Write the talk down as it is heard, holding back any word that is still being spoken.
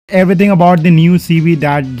everything about the new CV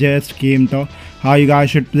that just came to, how you guys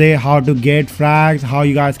should play, how to get frags, how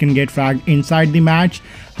you guys can get frags inside the match,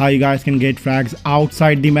 how you guys can get frags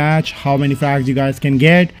outside the match, how many frags you guys can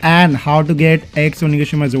get, and how to get X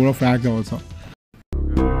Onigashima Zoro frags also.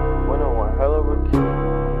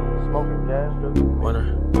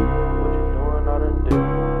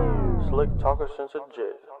 Talker since a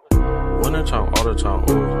jet. Winter time, all the time,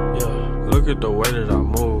 ooh, yeah. Look at the way that I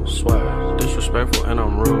move, swag. Disrespectful and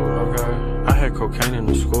I'm rude, okay. I had cocaine in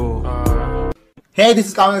the school. Hey, this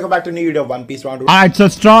is Kamal. Welcome back to a new video of One Piece Round. Alright, so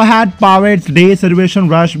Straw Hat Pirates Day Celebration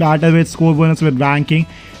Rush Battle with score bonus with ranking.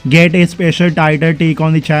 Get a special title, take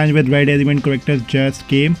on the challenge with red element characters just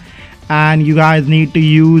came. And you guys need to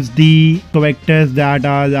use the characters that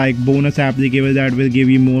are like bonus applicable that will give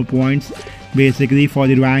you more points. Basically for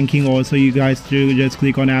the ranking also, you guys to just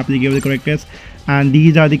click on applicable characters, and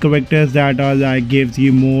these are the characters that are like gives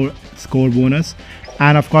you more score bonus.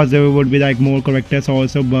 And of course there would be like more characters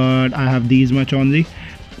also, but I have these much only.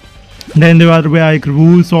 Then there are like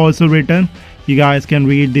rules also written. You guys can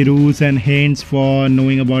read the rules and hints for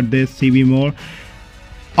knowing about this CV more.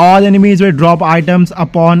 All enemies will drop items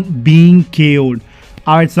upon being KO'd.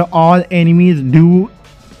 Alright, so all enemies do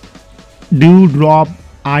drop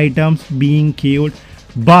items being killed,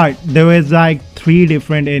 but there is like 3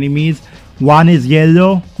 different enemies. One is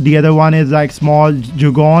yellow, the other one is like small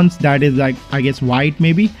Jugons, that is like I guess white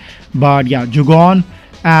maybe, but yeah, Jugon.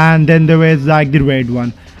 And then there is like the red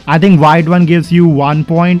one. I think white one gives you 1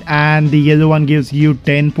 point, and the yellow one gives you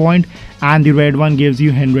 10 points, and the red one gives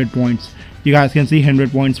you 100 points. You guys can see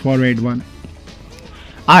 100 points for red one.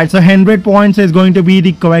 Alright, so 100 points is going to be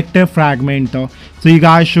the character fragment though. So you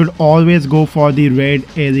guys should always go for the red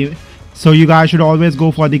area. So you guys should always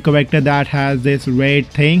go for the character that has this red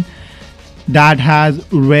thing, that has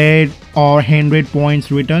red or 100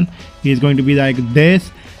 points written. He's going to be like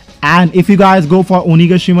this. And if you guys go for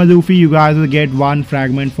Onigashima Luffy, you guys will get 1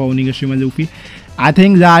 fragment for Onigashima Luffy. I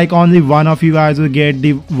think like only one of you guys will get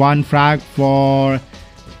the 1 frag for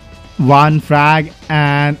 1 frag,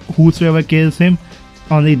 and whosoever kills him,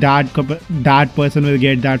 only that person will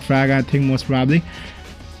get that frag, I think most probably.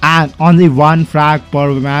 And only 1 frag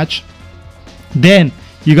per match. Then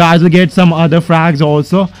you guys will get some other frags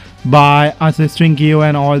also by assisting KO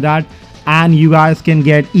and all that. And you guys can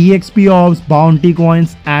get EXP orbs, bounty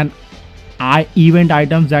coins, and event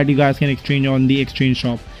items that you guys can exchange on the exchange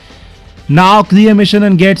shop. Now clear mission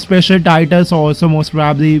and get special titles also. Most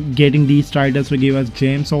probably getting these titles will give us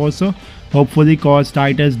gems also, hopefully, cause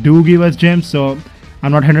titles do give us gems. So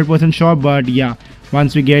I'm not 100% sure, but yeah,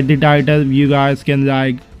 once we get the title, you guys can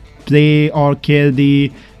like play or kill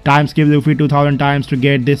the time skip Luffy 2000 times to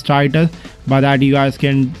get this title. By that you guys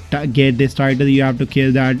can get this title, you have to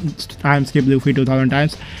kill that time skip Luffy 2000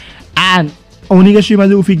 times. And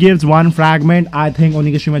Onigashima Luffy gives 1 fragment. I think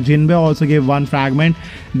Onigashima Jinbe also gave 1 fragment.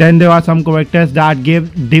 Then there are some characters that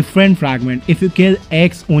give different fragment. If you kill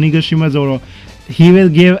X Onigashima Zoro, he will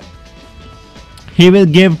give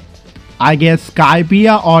I guess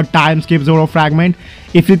Skypiea or time skip Zoro fragment.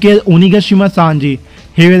 If you kill Onigashima Sanji,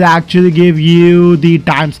 he will actually give you the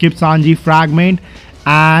time skip Sanji fragment.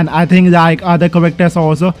 And I think like other characters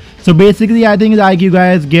also. So basically I think like you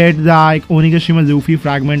guys get like Onigashima Luffy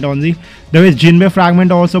fragment only. There is Jinbe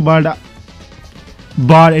fragment also, but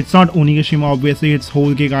it's not Onigashima, obviously it's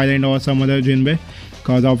Whole Cake Island or some other Jinbe,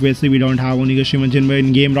 because obviously we don't have Onigashima Jinbe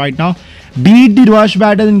in game right now. Beat the rush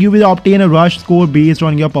battle and you will obtain a rush score based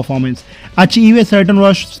on your performance. Achieve a certain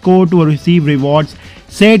rush score to receive rewards.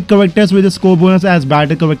 Set characters with a score bonus as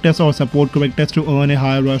battle characters or support characters to earn a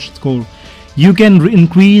higher rush score. You can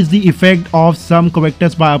increase the effect of some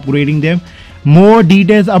characters by upgrading them. More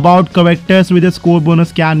details about characters with a score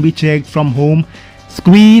bonus can be checked from home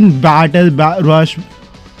screen. Rush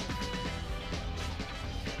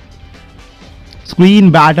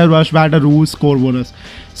battle rules score bonus.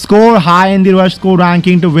 Score high in the rush score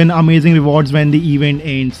ranking to win amazing rewards when the event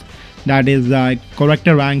ends. That is like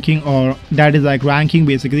character ranking, or that is like ranking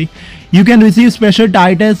basically. You can receive special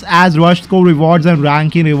titles as rush score rewards and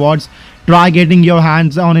ranking rewards. Try getting your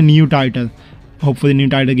hands on a new title. Hopefully new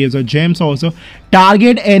title gives us gems also.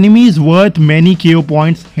 Target enemies worth many KO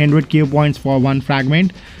points, 100 KO points for 1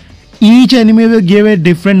 fragment. Each enemy will give a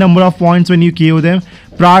different number of points when you KO them.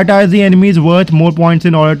 Prioritize the enemies worth more points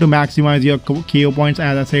in order to maximize your KO points.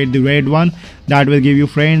 As I said, the red one that will give you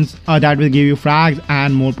friends, that will give you frags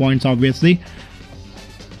and more points obviously.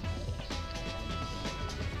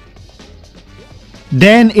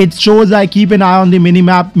 Then it shows like keep an eye on the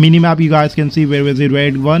minimap. You guys can see where is the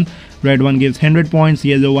red one. Red one gives 100 points,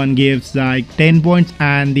 yellow one gives like 10 points,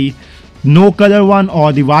 and the no color one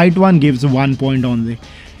or the white one gives 1 point only.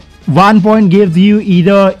 1 point gives you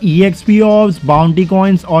either EXP orbs, bounty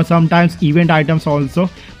coins, or sometimes event items also,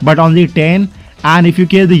 but only 10. And if you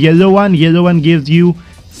kill the yellow one gives you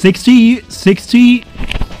 60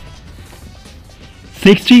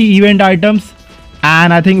 event items,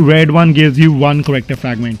 and I think red one gives you 1 corrector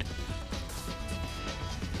fragment.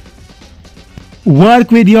 Work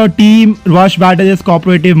with your team. Rush battle is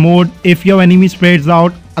cooperative mode. If your enemy spreads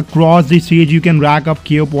out across the stage, you can rack up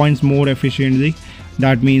KO points more efficiently.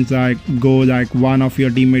 That means like go like one of your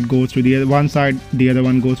teammate goes to the other one side, the other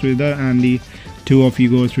one goes to the other, and the two of you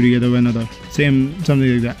goes to the other another. Same,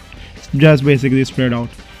 something like that. Just basically spread out.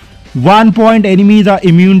 1 point enemies are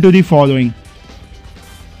immune to the following: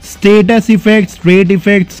 status effects, trait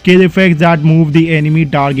effects, skill effects that move the enemy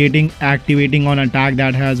targeting, activating on attack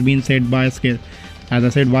that has been set by a skill. As I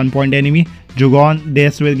said, 1 point enemy. Jugon,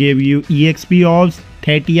 this will give you EXP orbs,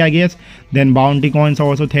 30 I guess. Then bounty coins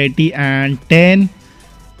also 30, and 10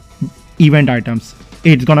 event items.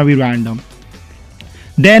 It's gonna be random.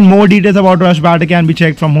 Then more details about Rush Battle can be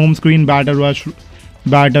checked from home screen. Battle Rush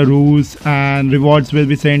Battle rules and rewards will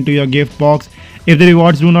be sent to your gift box. If the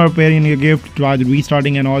rewards do not appear in your gift, try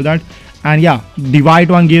restarting and all that. And yeah, the white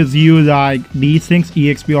one gives you like these things: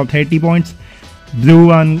 EXP of 30 points. Blue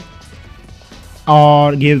one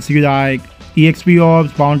or gives you like EXP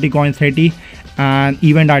orbs, bounty coins 30, and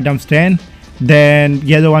event items 10. Then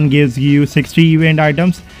yellow one gives you 60 event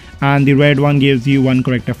items, and the red one gives you 1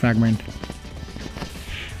 corrector fragment.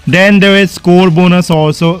 Then there is score bonus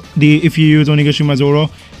also. If you use Onigashima Zoro,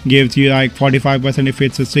 gives you like 45% if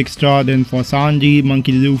it's a 6-star. Then for Sanji,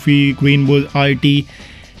 Monkey Luffy, Green Bull, IT,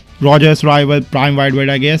 Roger's Rival, Prime Whitebeard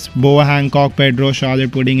I guess, Boa Hancock, Pedro,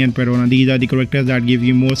 Charlotte Pudding, and Perona. These are the characters that give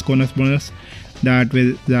you more bonus that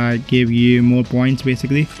will give you more points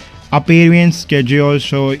basically. Appearance schedule,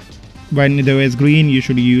 so when there is green you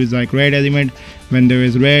should use like red element, when there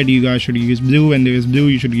is red you guys should use blue, when there is blue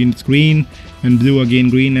you should use green, and blue again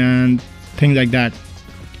green, and things like that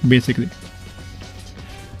basically.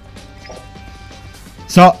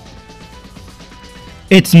 So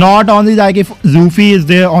it's not only like if Luffy is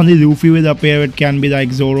there, only Luffy will appear. It can be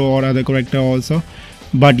like Zoro or other character also.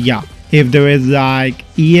 But yeah, if there is like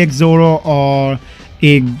EX Zoro or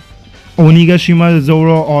a Onigashima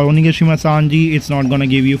Zoro or Onigashima Sanji, it's not gonna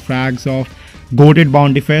give you frags of Goated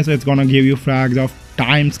Bounty Fest. It's gonna give you frags of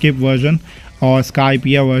time skip version or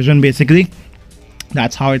Skypiea version basically.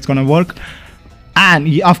 That's how it's gonna work.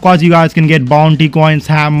 And of course you guys can get bounty coins,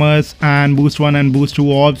 hammers, and boost 1 and boost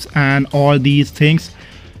 2 orbs, and all these things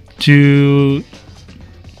to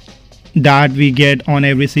that we get on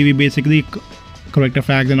every CV basically, character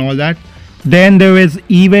frags and all that. Then there is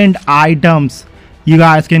event items. You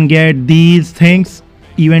guys can get these things: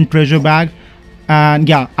 event treasure bag. And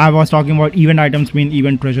yeah, I was talking about event items mean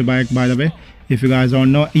event treasure bag, by the way. If you guys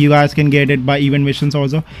don't know, you guys can get it by event missions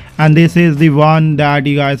also. And this is the one that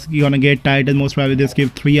you're gonna get title. Most probably this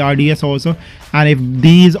gives 3 RDS also. And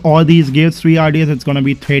if all these gives 3 RDS, it's gonna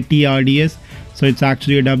be 30 RDS. So it's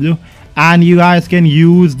actually a W. And you guys can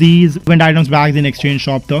use these event items bags in exchange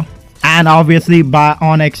shop though. And obviously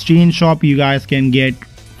on exchange shop you guys can get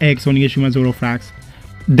X Onigashima Zoro frags.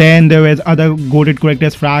 Then there is other goated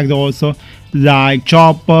characters frags also, like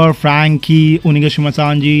Chopper, Frankie, Onigashima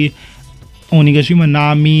Sanji, Onigashima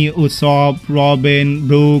Nami, Usopp, Robin,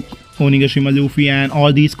 Brook, Onigashima Luffy, and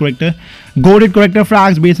all these goated character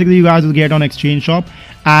frags basically you guys will get on exchange shop.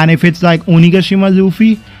 And if it's like Onigashima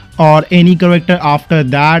Luffy or any character after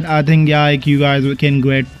that, I think yeah, like you guys can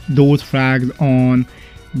get those frags on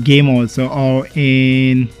game also or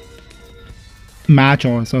in match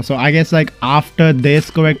also. So I guess like after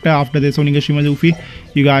this character, after this Onigashima Luffy,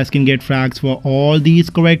 you guys can get frags for all these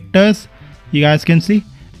characters, you guys can see.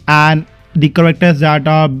 And the characters that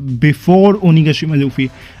are before Onigashima Luffy,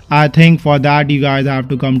 I think for that you guys have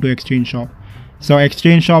to come to exchange shop. So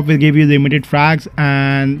exchange shop will give you limited frags,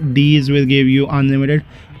 and these will give you unlimited.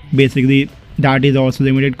 Basically that is also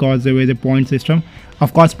limited because there is a point system.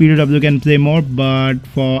 Of course PW can play more, but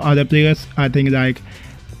for other players I think like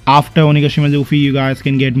after Onigashima Luffy you guys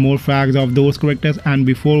can get more frags of those characters, and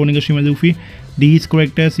before Onigashima Luffy these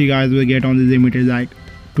characters you guys will get only limited like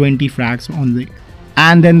 20 frags only.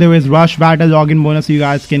 And then there is Rush Battle login bonus. You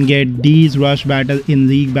guys can get these Rush Battle in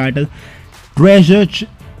League Battle, Treasure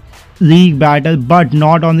League Battle, but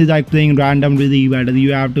not only like playing random League Battle.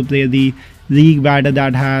 You have to play the League Battle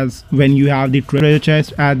that has when you have the treasure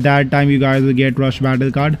chest. At that time you guys will get Rush Battle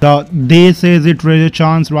card. So this is the treasure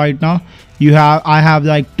chance right now. I have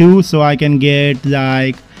like 2, so I can get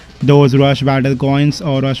like those Rush Battle coins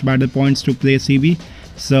or Rush Battle points to play CB.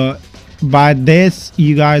 So by this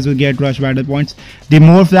you guys will get rush battle points. The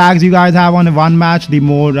more flags you guys have on one match, the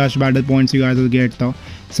more rush battle points you guys will get though.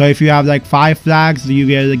 So if you have like 5 flags, you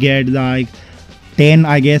will get like 10,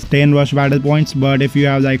 I guess 10 rush battle points. But if you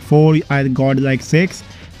have like 4, I got like 6.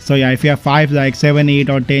 So yeah, if you have 5, like 7, 8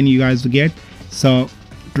 or 10 you guys will get. So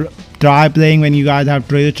try playing when you guys have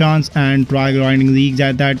treasure chance, and try grinding leagues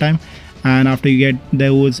at that time. And after you get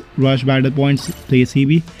those rush battle points, play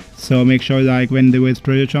CB. So make sure like when there is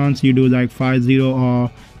treasure chance, you do like 5-0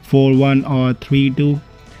 or 4-1 or 3-2.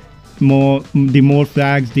 The more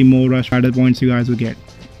flags, the more rush battle points you guys will get.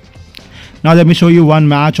 Now let me show you one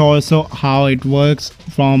match also, how it works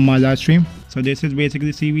from my last stream. So this is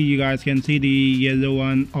basically CB. You guys can see the yellow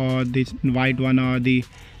one or this white one or the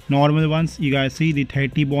normal ones. You guys see the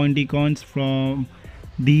 30 bounty coins from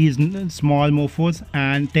these small mofos,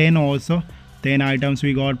 and 10 also. 10 items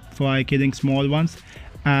we got for killing small ones.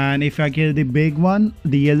 And if I kill the big one,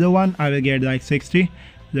 the yellow one, I will get like 60.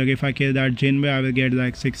 Like if I kill that Jinbei, I will get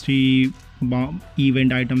like 60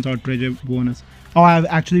 event items or treasure bonus. Oh,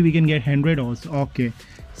 actually we can get 100 also. Okay,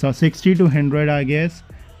 so 60 to 100, I guess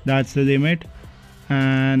that's the limit.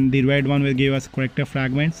 And the red one will give us corrector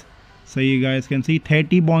fragments. So you guys can see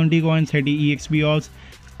 30 bounty coins, 30 exp orbs,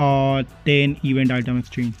 or 10 event item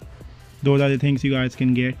exchange. Those are the things you guys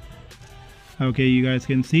can get. Okay, you guys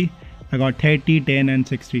can see I got 30, 10 and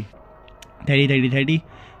 60. 30, 30, 30.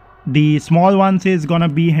 The small ones is gonna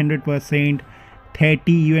be 100%.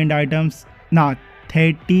 30 event items,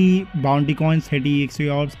 30 bounty coins, 30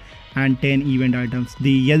 exp orbs and 10 event items.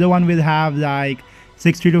 The yellow one will have like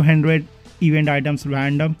 60 to 100 event items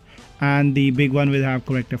random, and the big one will have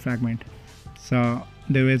corrector fragment. So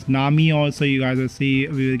there is Nami also. You guys will see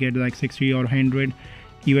we will get like 60 or 100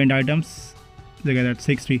 event items. Look at that,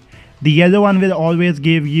 60. The yellow one will always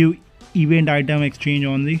give you event item exchange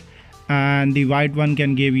only, and the white one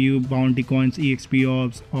can give you bounty coins, exp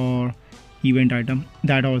orbs or event item,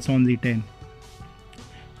 that also only 10.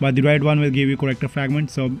 But the red one will give you corrector fragment.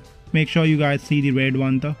 So make sure you guys see the red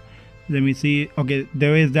one though. Let me see. Okay,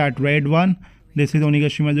 there is that red one. This is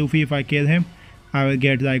Onigashima Luffy. If I kill him, I will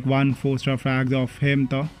get like 1 4-star frag of him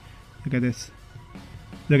though. Look at this.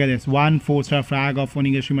 Look at this. 1 4-star frag of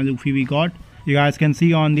Onigashima Luffy we got. You guys can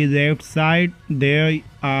see on the left side there,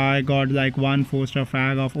 I got like 1 4-star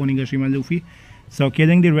frag of Onigashima Luffy. So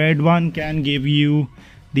killing the red one can give you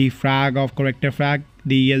the frag of corrector frag.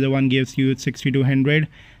 The yellow one gives you 60 to 100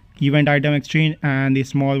 event item exchange, and the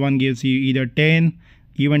small one gives you either 10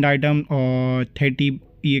 event item or 30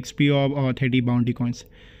 exp orb or 30 bounty coins.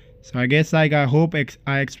 So I guess like I hope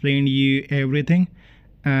I explained you everything.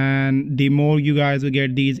 And the more you guys will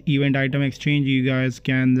get these event item exchange, you guys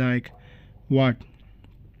can like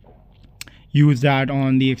use that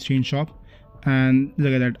on the exchange shop. And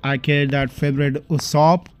look at that, I killed that favorite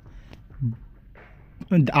Usopp.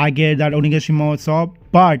 I get that Onigashima Usopp,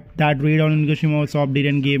 but that raid on Onigashima Usopp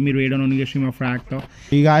didn't give me raid on Onigashima frag though.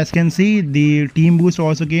 You guys can see the team boost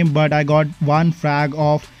also came, but I got 1 frag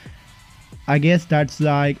of, I guess that's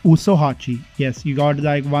like Usohachi. Yes, you got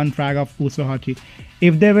like 1 frag of Usohachi.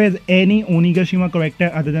 If there is any Onigashima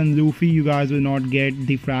character other than Luffy, you guys will not get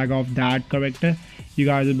the frag of that character. You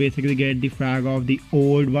guys will basically get the frag of the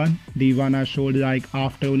old one, the one I showed like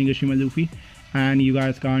after Onigashima Luffy. And you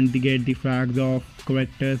guys can't get the frags of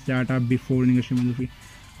characters that are before Onigashima Luffy.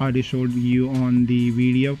 I already showed you on the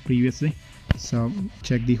video previously, so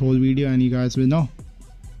check the whole video and you guys will know.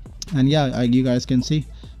 And yeah, you guys can see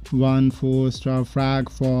 1 4-star frag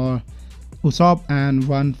for Usopp and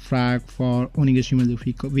 1 frag for Onigashima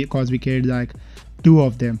Luffy, because we carried like 2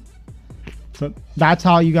 of them. So that's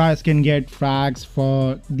how you guys can get frags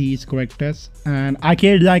for these characters. And I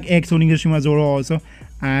carried like X Onigashima Zoro also,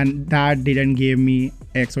 and that didn't give me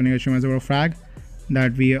X Onigashima Zoro frag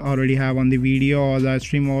that we already have on the video or live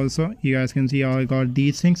stream also. You guys can see how I got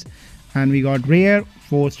these things. And we got rare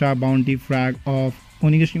 4-star bounty frag of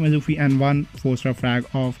Onigashima Luffy and 1 4-star frag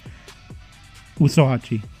of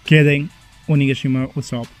Usohachi, killing Onigashima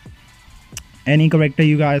Usopp. Any character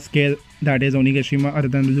you guys kill that is Onigashima other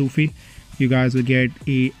than Luffy, you guys will get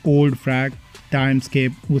a old frag, time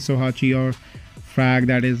skip Usohachi, or frag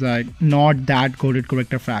that is like not that coded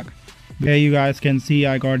character frag. There you guys can see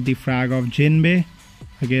I got the frag of Jinbei.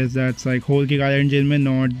 I guess that's like Whole Cake Island Jinbei,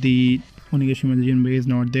 not the Onigashima Jinbei is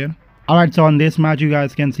not there. Alright, so on this match you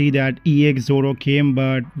guys can see that EX Zoro came,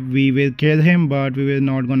 but we will kill him, but we will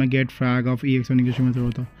not gonna get frag of EX Onigashima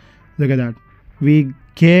Zoro though. Look at that, we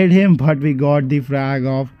killed him but we got the frag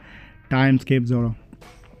of time skip Zoro.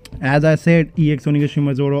 As I said, EX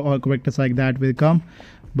Onigashima Zoro or characters like that will come,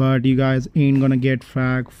 but you guys ain't gonna get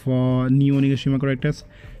frag for new Onigashima characters.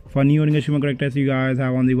 For new Onigashima characters, you guys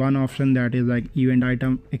have only one option, that is like event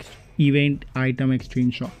item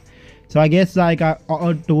exchange shop. So I guess like I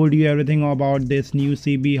told you everything about this new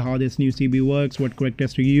CB, how this new CB works, what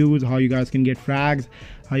characters to use, how you guys can get frags,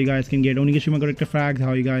 how you guys can get Onigashima character frags,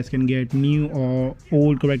 how you guys can get new or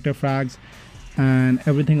old character frags, and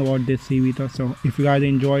everything about this CB. So if you guys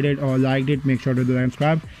enjoyed it or liked it, make sure to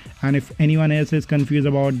subscribe. And if anyone else is confused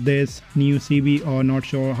about this new CB or not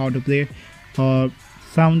sure how to play or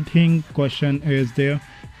something question is there,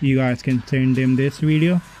 you guys can send them this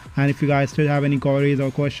video. And if you guys still have any queries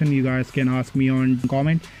or question, you guys can ask me on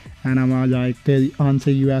comment, and I'm gonna like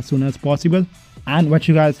answer you as soon as possible. And what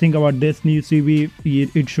you guys think about this new CB?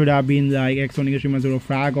 It should have been like X Onigashima 0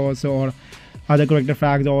 frag also, or other character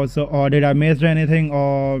frags also, or did I miss anything?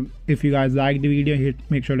 Or if you guys like the video,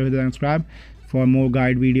 make sure to hit subscribe for more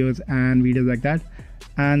guide videos and videos like that.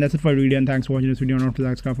 And that's it for the video, and thanks for watching this video. Don't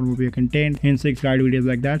forget to subscribe for more content in 6 guide videos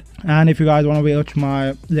like that. And if you guys want to watch my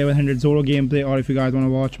 1100 Zoro gameplay, or if you guys want to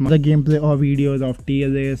watch my other gameplay or videos of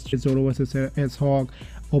TLS, Zoro vs S-Hawk,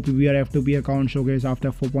 OPBR F2P account showcase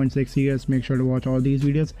after 4.6 years, make sure to watch all these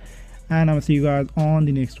videos. And I'm gonna see you guys on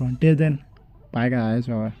the next one. Till then, bye guys.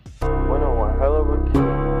 Bye. Winner one hell of a kid.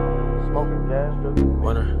 Smoking gas,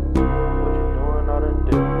 winner. What you doing out of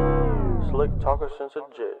dick? Slick talker since a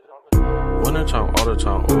jet. Winter time, all the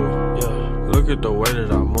time, ooh, yeah. Look at the way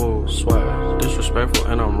that I move, swag. Disrespectful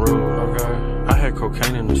and I'm rude, okay. I had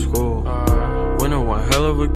cocaine in the school. Winter one hell of a